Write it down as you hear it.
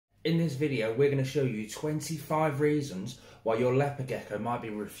In this video, we're going to show you 25 reasons why your leopard gecko might be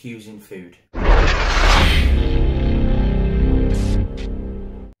refusing food. So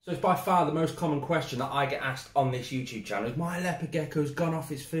it's by far the most common question that I get asked on this YouTube channel is, my leopard gecko's gone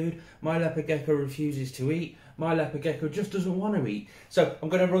off its food, my leopard gecko refuses to eat, my leopard gecko just doesn't want to eat. So I'm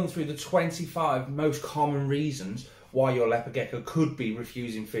going to run through the 25 most common reasons why your leopard gecko could be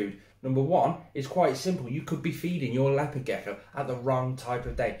refusing food. Number one is quite simple. You could be feeding your leopard gecko at the wrong type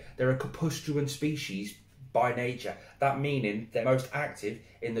of day. They're a crepuscular species by nature. That meaning they're most active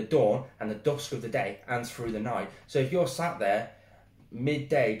in the dawn and the dusk of the day and through the night. So if you're sat there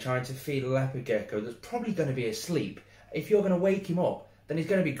midday trying to feed a leopard gecko that's probably going to be asleep, if you're going to wake him up, then he's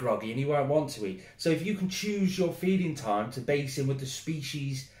going to be groggy and he won't want to eat. So if you can choose your feeding time to base in with the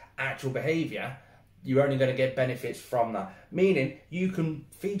species' actual behaviour, you're only going to get benefits from that. Meaning you can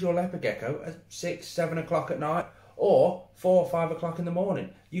feed your leopard gecko at 6, 7 o'clock at night or 4 or 5 o'clock in the morning.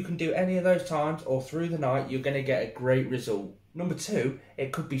 You can do any of those times or through the night, you're going to get a great result. Number two,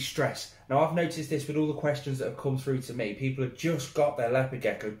 it could be stress. Now I've noticed this with all the questions that have come through to me. People have just got their leopard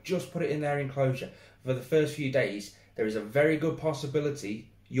gecko, just put it in their enclosure. For the first few days, there is a very good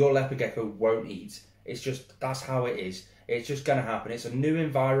possibility your leopard gecko won't eat. It's just, that's how it is. It's just going to happen. It's a new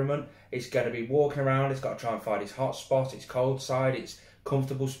environment. It's going to be walking around. It's got to try and find its hot spot, its cold side, its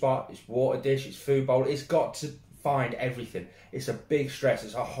comfortable spot, its water dish, its food bowl. It's got to find everything. It's a big stress.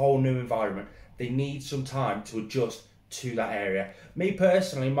 It's a whole new environment. They need some time to adjust to that area. Me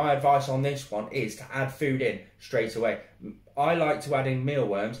personally, my advice on this one is to add food in straight away. I like to add in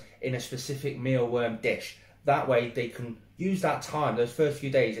mealworms in a specific mealworm dish. That way they can use that time, those first few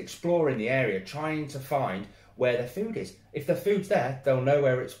days, exploring the area, trying to find where their food is. If the food's there, they'll know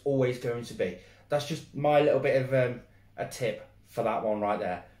where it's always going to be. That's just my little bit of a tip for that one right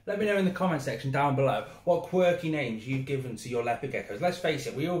there. Let me know in the comment section down below what quirky names you've given to your leopard geckos. Let's face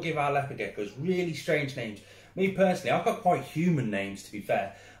it, we all give our leopard geckos really strange names. Me personally, I've got quite human names, to be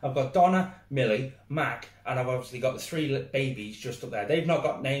fair. I've got Donna, Millie, Mac, and I've obviously got the 3 babies just up there. They've not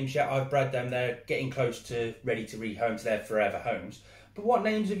got names yet. I've bred them. They're getting close to ready to rehome to their forever homes. But what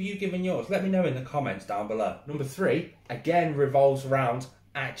names have you given yours? Let me know in the comments down below. Number 3, again, revolves around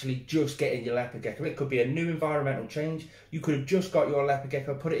actually just getting your leopard gecko. It could be a new environmental change. You could have just got your leopard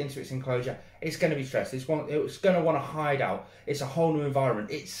gecko, put it into its enclosure. It's going to be stressed. It's going to want to hide out. It's a whole new environment.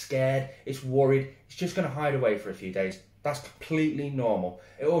 It's scared. It's worried. It's just going to hide away for a few days. That's completely normal.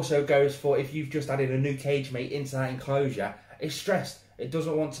 It also goes for if you've just added a new cage mate into that enclosure. It's stressed. It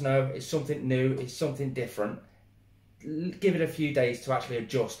doesn't want to know. It's something new. It's something different. Give it a few days to actually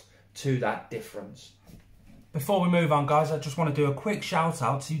adjust to that difference. Before we move on, guys, I just want to do a quick shout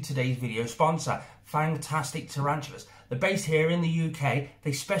out to today's video sponsor, Fantastic Tarantulas. They're based here in the UK.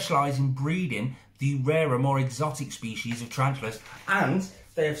 They specialise in breeding the rarer, more exotic species of tarantulas, and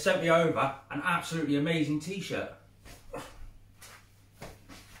they have sent me over an absolutely amazing t-shirt.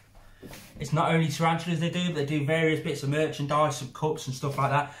 It's not only tarantulas they do, but they do various bits of merchandise, some cups and stuff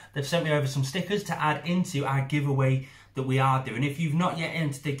like that. They've sent me over some stickers to add into our giveaway that we are doing. If you've not yet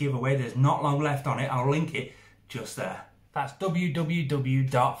entered the giveaway, there's not long left on it. I'll link it just there. That's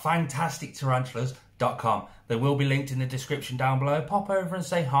www.fantastictarantulas.com. They will be linked in the description down below. Pop over and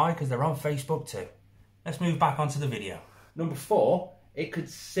say hi because they're on Facebook too. Let's move back onto the video. Number 4, it could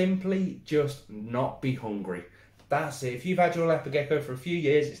simply just not be hungry. That's it. If you've had your leopard gecko for a few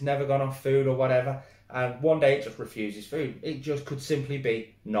years, it's never gone off food or whatever, and one day it just refuses food. It just could simply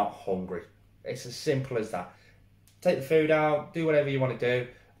be not hungry. It's as simple as that. Take the food out, do whatever you want to do,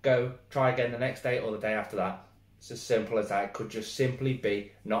 go try again the next day or the day after that. It's as simple as that. It could just simply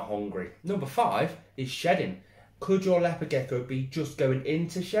be not hungry. Number 5 is shedding. Could your leopard gecko be just going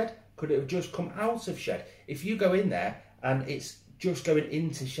into shed? Could it have just come out of shed? If you go in there and it's just going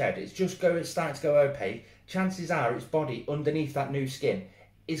into shed, it's starting to go opaque, chances are its body underneath that new skin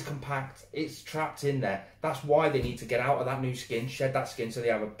is compact, it's trapped in there. That's why they need to get out of that new skin, shed that skin so they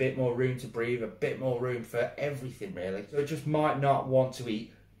have a bit more room to breathe, a bit more room for everything really. So it just might not want to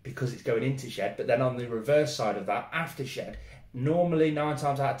eat because it's going into shed, but then on the reverse side of that, after shed, normally 9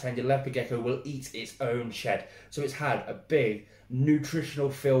 times out of 10 your leopard gecko will eat its own shed. So it's had a big nutritional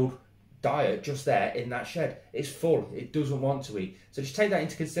filled diet just there in that shed. It's full, it doesn't want to eat. So just take that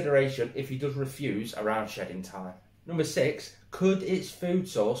into consideration if he does refuse around shedding time. Number 6, could its food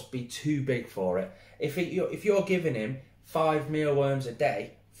source be too big for it? If you're giving him 5 mealworms a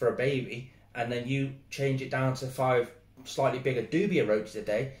day for a baby and then you change it down to 5 slightly bigger dubia roaches a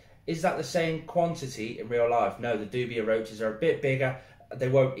day, is that the same quantity in real life? No, the dubia roaches are a bit bigger. They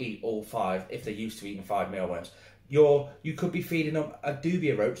won't eat all 5 if they're used to eating 5 mealworms. You could be feeding them a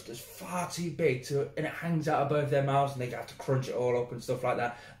dubia roach that's far too big and it hangs out of both their mouths and they have to crunch it all up and stuff like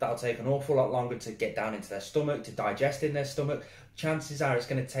that. That'll take an awful lot longer to get down into their stomach, to digest in their stomach. Chances are it's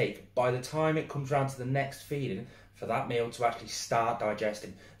going to take, by the time it comes around to the next feeding, for that meal to actually start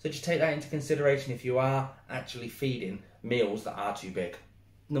digesting. So just take that into consideration if you are actually feeding meals that are too big.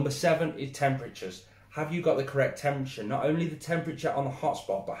 Number 7 is temperatures. Have you got the correct temperature? Not only the temperature on the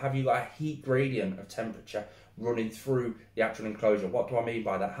hotspot, but have you got a heat gradient of temperature running through the actual enclosure? What do I mean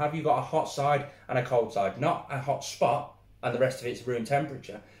by that? Have you got a hot side and a cold side? Not a hot spot and the rest of it's room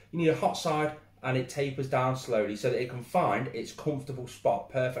temperature. You need a hot side and it tapers down slowly so that it can find its comfortable spot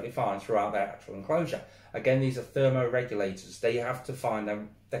perfectly fine throughout their actual enclosure. Again, these are thermoregulators. They have to find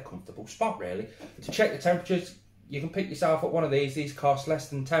their comfortable spot, really. To check the temperatures, you can pick yourself up one of these. These cost less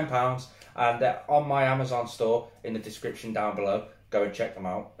than £10 and they're on my Amazon store in the description down below. Go and check them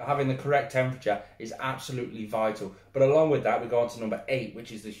out. Having the correct temperature is absolutely vital. But along with that, we go on to number 8,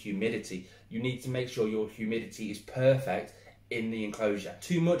 which is the humidity. You need to make sure your humidity is perfect in the enclosure.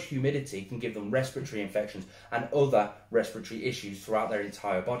 Too much humidity can give them respiratory infections and other respiratory issues throughout their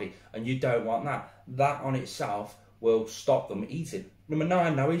entire body. And you don't want that. That on itself will stop them eating. Number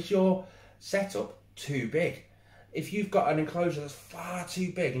 9 now, is your setup too big? If you've got an enclosure that's far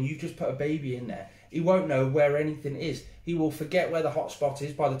too big and you've just put a baby in there, he won't know where anything is. He will forget where the hot spot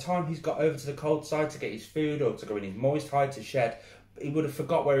is. By the time he's got over to the cold side to get his food or to go in his moist hide to shed, he would have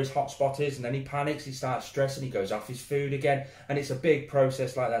forgot where his hot spot is, and then he panics, he starts stressing, he goes off his food again, and it's a big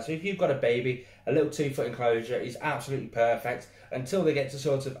process like that. So if you've got a baby, a little 2-foot enclosure is absolutely perfect until they get to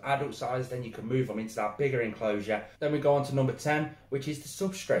sort of adult size. Then you can move them into that bigger enclosure. Then we go on to number 10, which is the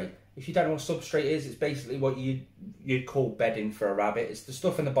substrate. If you don't know what substrate is, it's basically what you'd call bedding for a rabbit. It's the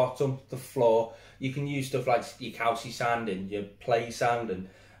stuff in the bottom, the floor. You can use stuff like your calci sand and your play sand and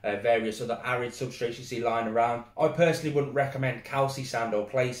various other arid substrates you see lying around. I personally wouldn't recommend calci sand or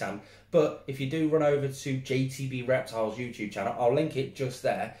play sand, but if you do run over to JTB Reptiles YouTube channel, I'll link it just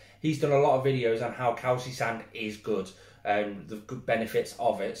there. He's done a lot of videos on how calci sand is good and the good benefits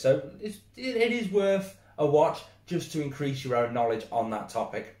of it. So it is worth a watch just to increase your own knowledge on that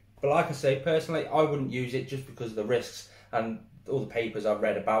topic. But like I say, personally, I wouldn't use it just because of the risks and all the papers I've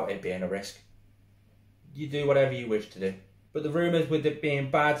read about it being a risk. You do whatever you wish to do. But the rumours with it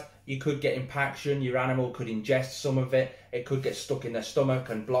being bad, you could get impaction, your animal could ingest some of it, it could get stuck in their stomach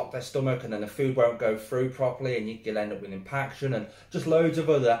and block their stomach, and then the food won't go through properly and you'll end up with impaction and just loads of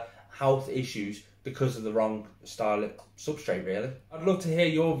other health issues because of the wrong style of substrate, really. I'd love to hear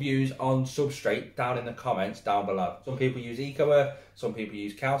your views on substrate down in the comments down below. Some people use eco-earth, some people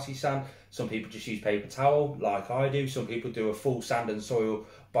use calci sand, some people just use paper towel like I do, some people do a full sand and soil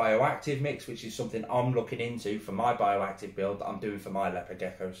bioactive mix, which is something I'm looking into for my bioactive build that I'm doing for my leopard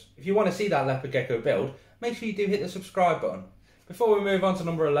geckos. If you want to see that leopard gecko build, make sure you do hit the subscribe button. Before we move on to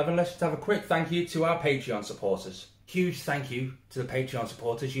number 11, let's just have a quick thank you to our Patreon supporters. Huge thank you to the Patreon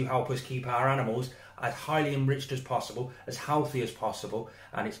supporters. You help us keep our animals as highly enriched as possible, as healthy as possible,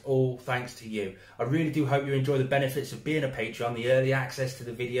 and it's all thanks to you. I really do hope you enjoy the benefits of being a Patreon, the early access to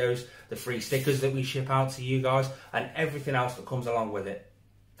the videos, the free stickers that we ship out to you guys, and everything else that comes along with it.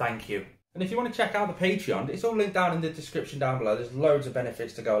 Thank you. And if you want to check out the Patreon, it's all linked down in the description down below. There's loads of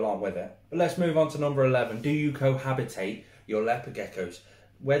benefits to go along with it. But let's move on to number 11. Do you cohabitate your leopard geckos?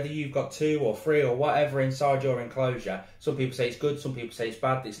 Whether you've got 2 or 3 or whatever inside your enclosure, some people say it's good, some people say it's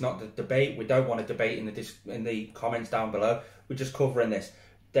bad. It's not the debate. We don't want to debate in the comments down below. We're just covering this.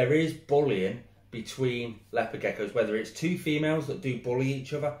 There is bullying between leopard geckos, whether it's 2 females that do bully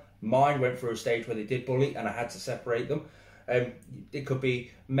each other. Mine went through a stage where they did bully and I had to separate them. It could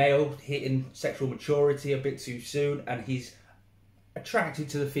be male hitting sexual maturity a bit too soon and he's attracted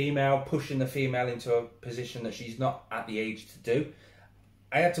to the female, pushing the female into a position that she's not at the age to do.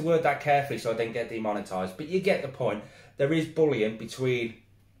 I had to word that carefully so I didn't get demonetized, but you get the point. There is bullying between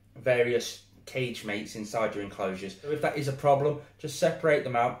various cage mates inside your enclosures. So if that is a problem, just separate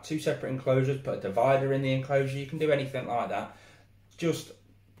them out, 2 separate enclosures, put a divider in the enclosure. You can do anything like that. Just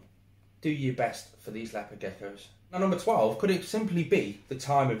do your best for these leopard geckos. Now number 12, could it simply be the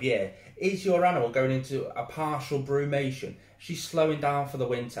time of year? Is your animal going into a partial brumation? She's slowing down for the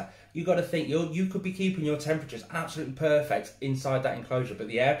winter. You've got to think, you could be keeping your temperatures absolutely perfect inside that enclosure, but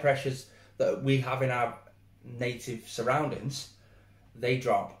the air pressures that we have in our native surroundings, they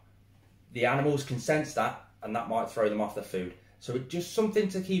drop. The animals can sense that, and that might throw them off their food. So it's just something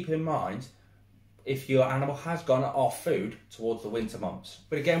to keep in mind if your animal has gone off food towards the winter months.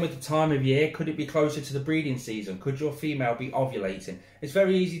 But again, with the time of year, could it be closer to the breeding season? Could your female be ovulating? It's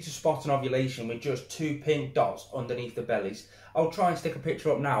very easy to spot an ovulation with just 2 pink dots underneath the bellies. I'll try and stick a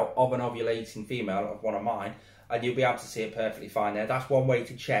picture up now of an ovulating female of one of mine, and you'll be able to see it perfectly fine there. That's one way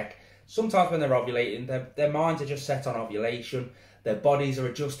to check. Sometimes when they're ovulating, their minds are just set on ovulation. Their bodies are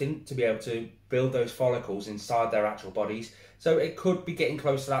adjusting to be able to build those follicles inside their actual bodies. So it could be getting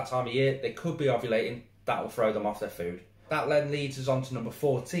close to that time of year. They could be ovulating. That will throw them off their food. That then leads us on to number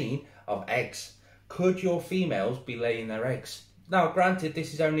 14 of eggs. Could your females be laying their eggs? Now, granted,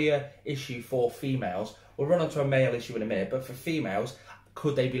 this is only an issue for females. We'll run on to a male issue in a minute, but for females,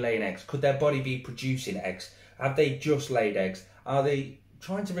 could they be laying eggs? Could their body be producing eggs? Have they just laid eggs? Are they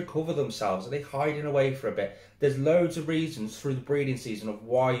trying to recover themselves? Are they hiding away for a bit? There's loads of reasons through the breeding season of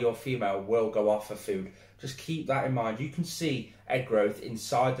why your female will go off for food. Just keep that in mind. You can see egg growth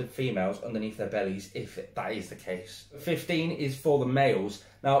inside the females underneath their bellies if that is the case. 15 is for the males.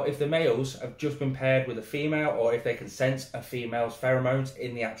 Now, if the males have just been paired with a female, or if they can sense a female's pheromones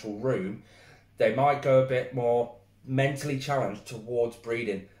in the actual room, they might go a bit more mentally challenged towards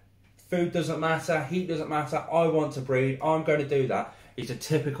breeding. Food doesn't matter, heat doesn't matter, I want to breed, I'm going to do that. He's a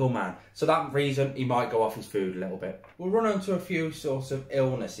typical man. So that reason, he might go off his food a little bit. We'll run on to a few sorts of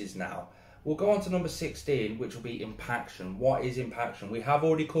illnesses now. We'll go on to number 16, which will be impaction. What is impaction? We have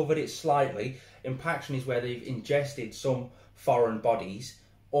already covered it slightly. Impaction is where they've ingested some foreign bodies,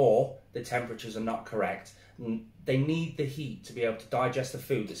 or the temperatures are not correct. They need the heat to be able to digest the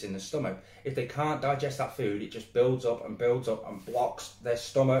food that's in the stomach. If they can't digest that food, it just builds up and blocks their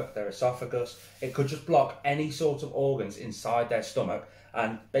stomach, their esophagus. It could just block any sort of organs inside their stomach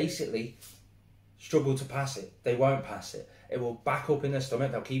and basically struggle to pass it. They won't pass it. It will back up in their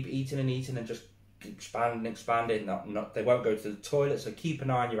stomach. They'll keep eating and just expanding. They won't go to the toilet, so keep an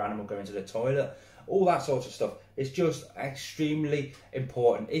eye on your animal going to the toilet. All that sort of stuff. It's just extremely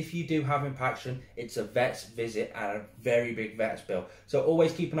important. If you do have impaction, it's a vet's visit and a very big vet's bill. So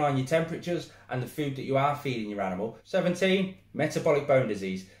always keep an eye on your temperatures and the food that you are feeding your animal. 17, metabolic bone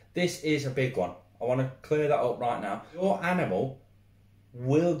disease. This is a big one. I want to clear that up right now. Your animal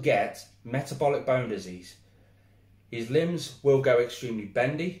will get metabolic bone disease. His limbs will go extremely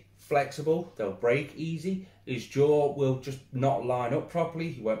bendy, flexible, they'll break easy. His jaw will just not line up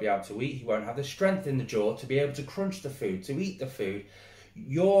properly. He won't be able to eat. He won't have the strength in the jaw to be able to crunch the food, to eat the food.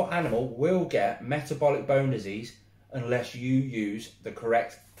 Your animal will get metabolic bone disease unless you use the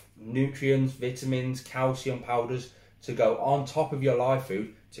correct nutrients, vitamins, calcium powders to go on top of your live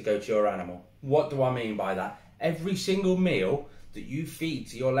food to go to your animal. What do I mean by that? Every single meal that you feed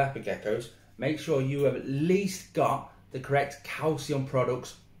to your leopard geckos, make sure you have at least got the correct calcium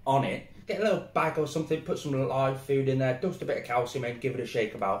products on it. Get a little bag or something, put some live food in there, dust a bit of calcium in, give it a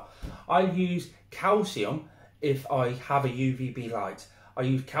shake about. I use calcium if I have a UVB light. I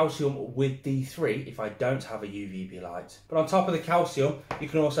use calcium with D3 if I don't have a UVB light. But on top of the calcium, you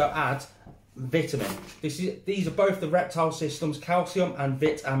can also add vitamin. These are both the reptile systems, calcium and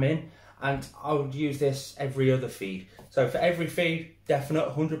vitamin, and I would use this every other feed. So for every feed, definite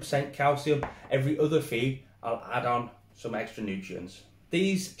 100% calcium. Every other feed, I'll add on some extra nutrients.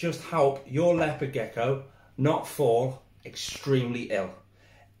 These just help your leopard gecko not fall extremely ill.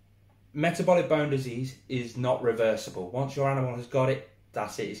 Metabolic bone disease is not reversible. Once your animal has got it,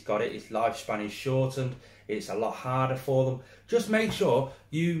 that's it, it's got it. Its lifespan is shortened. It's a lot harder for them. Just make sure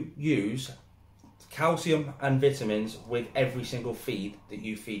you use calcium and vitamins with every single feed that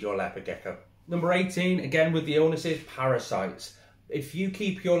you feed your leopard gecko. Number 18, again with the illnesses, parasites. If you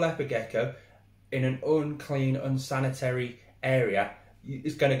keep your leopard gecko in an unclean, unsanitary area,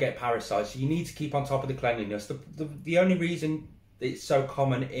 it's going to get parasites. So you need to keep on top of the cleanliness. The only reason it's so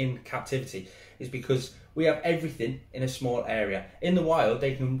common in captivity is because we have everything in a small area. In the wild,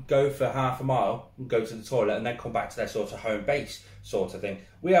 they can go for half a mile and go to the toilet and then come back to their sort of home base sort of thing.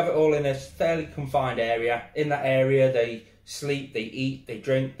 We have it all in a fairly confined area. In that area, they sleep, they eat, they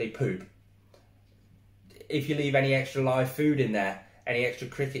drink, they poop. If you leave any extra live food in there, any extra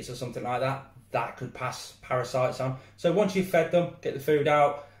crickets or something like that, that could pass parasites on. So once you've fed them, get the food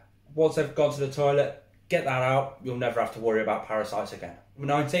out. Once they've gone to the toilet, get that out. You'll never have to worry about parasites again.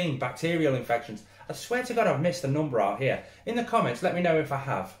 Number 19, bacterial infections. I swear to God I've missed a number out here. In the comments, let me know if I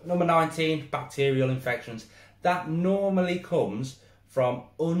have. Number 19, bacterial infections. That normally comes from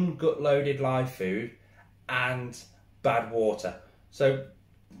ungut-loaded live food and bad water. So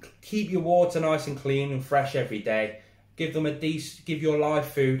keep your water nice and clean and fresh every day. Give your live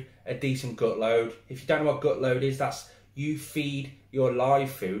food a decent gut load. If you don't know what gut load is, that's you feed your live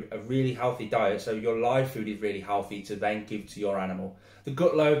food a really healthy diet, so your live food is really healthy to then give to your animal. The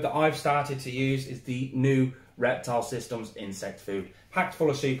gut load that I've started to use is the new Reptile Systems insect food, packed full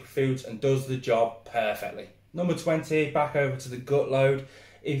of superfoods and does the job perfectly. Number 20, back over to the gut load.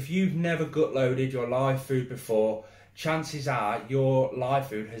 If you've never gut loaded your live food before, chances are your live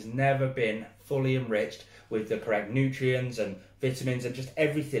food has never been fully enriched with the correct nutrients and vitamins and just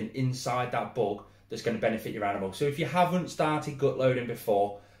everything inside that bug that's going to benefit your animal. So if you haven't started gut loading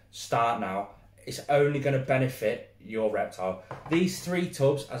before, start now. It's only going to benefit your reptile. These 3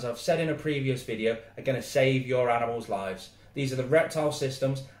 tubs, as I've said in a previous video, are going to save your animal's lives. These are the Reptile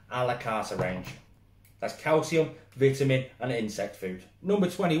Systems a la carte range. That's calcium, vitamin and insect food. Number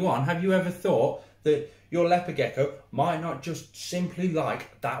 21, have you ever thought that your leopard gecko might not just simply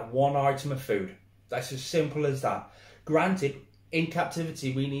like that one item of food? That's as simple as that. Granted, in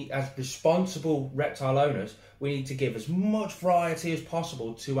captivity, we need, as responsible reptile owners, we need to give as much variety as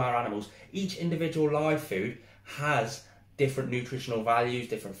possible to our animals. Each individual live food has different nutritional values,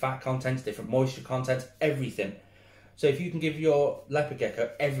 different fat contents, different moisture contents, everything. So if you can give your leopard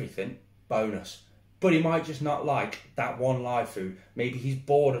gecko everything, bonus. But he might just not like that one live food. Maybe he's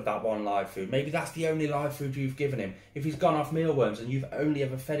bored of that one live food. Maybe that's the only live food you've given him. If he's gone off mealworms and you've only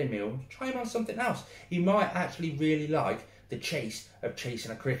ever fed him meal, try him on something else. He might actually really like the chase of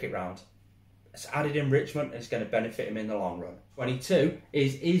chasing a cricket round. It's added enrichment and it's going to benefit him in the long run. 22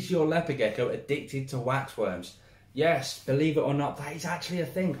 is your leopard gecko addicted to waxworms? Yes, believe it or not, that is actually a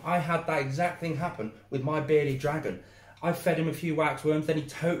thing. I had that exact thing happen with my bearded dragon. I fed him a few waxworms, then he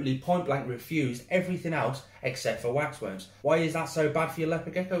totally point blank refused everything else except for waxworms. Why is that so bad for your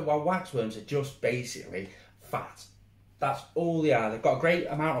leopard gecko? Well, waxworms are just basically fat. That's all they are. They've got a great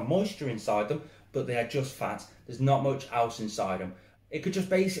amount of moisture inside them, but they are just fat. There's not much else inside them. It could just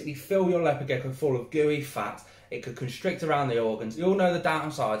basically fill your leopard gecko full of gooey fat. It could constrict around the organs. You all know the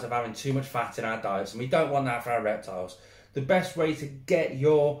downsides of having too much fat in our diets, and we don't want that for our reptiles. The best way to get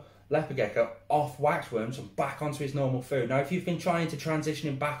your leopard gecko off waxworms and back onto his normal food. Now, if you've been trying to transition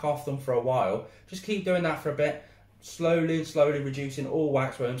him back off them for a while, just keep doing that for a bit, slowly and slowly reducing all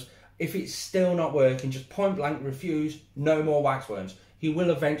waxworms. If it's still not working, just point blank refuse, no more waxworms. He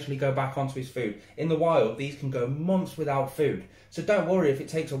will eventually go back onto his food. In the wild, these can go months without food. So don't worry if it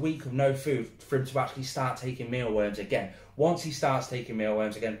takes a week of no food for him to actually start taking mealworms again. Once he starts taking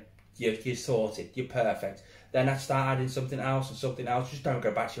mealworms again, you're sorted, you're perfect. Then I start adding something else and something else. Just don't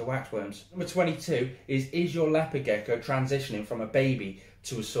go back to your waxworms. Number 22 is your leopard gecko transitioning from a baby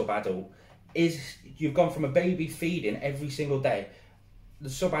to a sub-adult? You've gone from a baby feeding every single day. The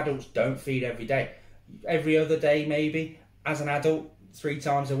sub-adults don't feed every day. Every other day maybe. As an adult, 3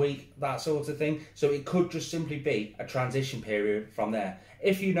 times a week, that sort of thing. So it could just simply be a transition period from there.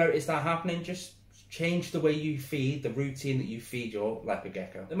 If you notice that happening, just change the way you feed, the routine that you feed your leopard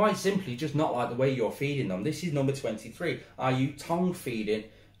gecko. They might simply just not like the way you're feeding them. This is number 23. Are you tongue feeding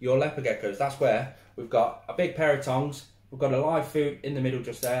your leopard geckos? That's where we've got a big pair of tongs. We've got a live food in the middle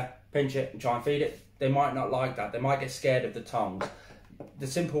just there. Pinch it and try and feed it. They might not like that. They might get scared of the tongs. The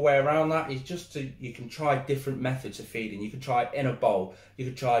simple way around that is you can try different methods of feeding. You can try it in a bowl. You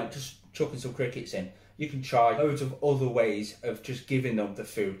can try just chucking some crickets in. You can try loads of other ways of just giving them the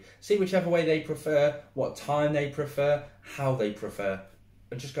food. See whichever way they prefer, what time they prefer, how they prefer,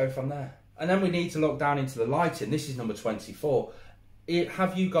 and just go from there. And then we need to look down into the lighting. This is number 24.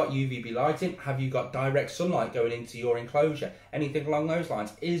 Have you got UVB lighting? Have you got direct sunlight going into your enclosure? Anything along those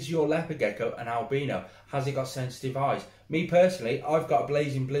lines? Is your leopard gecko an albino? Has it got sensitive eyes? Me personally, I've got a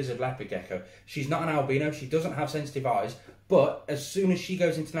blazing blizzard leopard gecko. She's not an albino, she doesn't have sensitive eyes, but as soon as she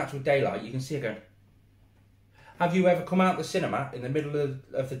goes into natural daylight, you can see her going. Have you ever come out the cinema in the middle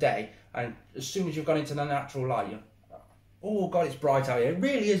of the day, and as soon as you've gone into the natural light, you're, oh God, it's bright out here. It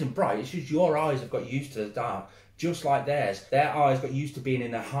really isn't bright, it's just your eyes have got used to the dark. Just like theirs. Their eyes got used to being in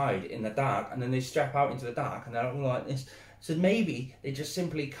their hide in the dark, and then they step out into the dark and they're all like this. So maybe they just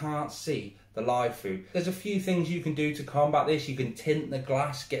simply can't see the live food. There's a few things you can do to combat this. You can tint the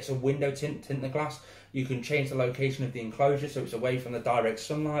glass, get some window tint the glass. You can change the location of the enclosure so it's away from the direct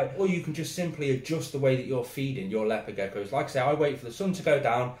sunlight, or you can just simply adjust the way that you're feeding your leopard geckos. Like I say, I wait for the sun to go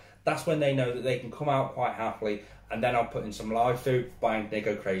down. That's when they know that they can come out quite happily, and then I'll put in some live food, bang, they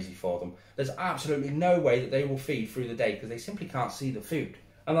go crazy for them. There's absolutely no way that they will feed through the day because they simply can't see the food.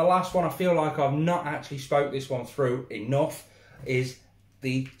 And the last one, I feel like I've not actually spoke this one through enough, is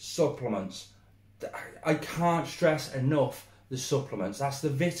the supplements. I can't stress enough the supplements. That's the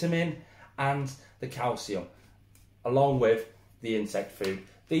vitamin and the calcium, along with the insect food.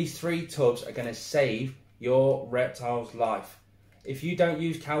 These 3 tubs are going to save your reptile's life. If you don't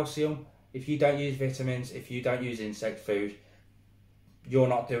use calcium, if you don't use vitamins, if you don't use insect food, you're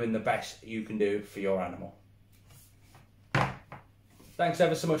not doing the best you can do for your animal. Thanks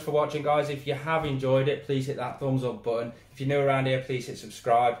ever so much for watching, guys. If you have enjoyed it, please hit that thumbs up button. If you're new around here, please hit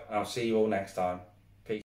subscribe, and I'll see you all next time.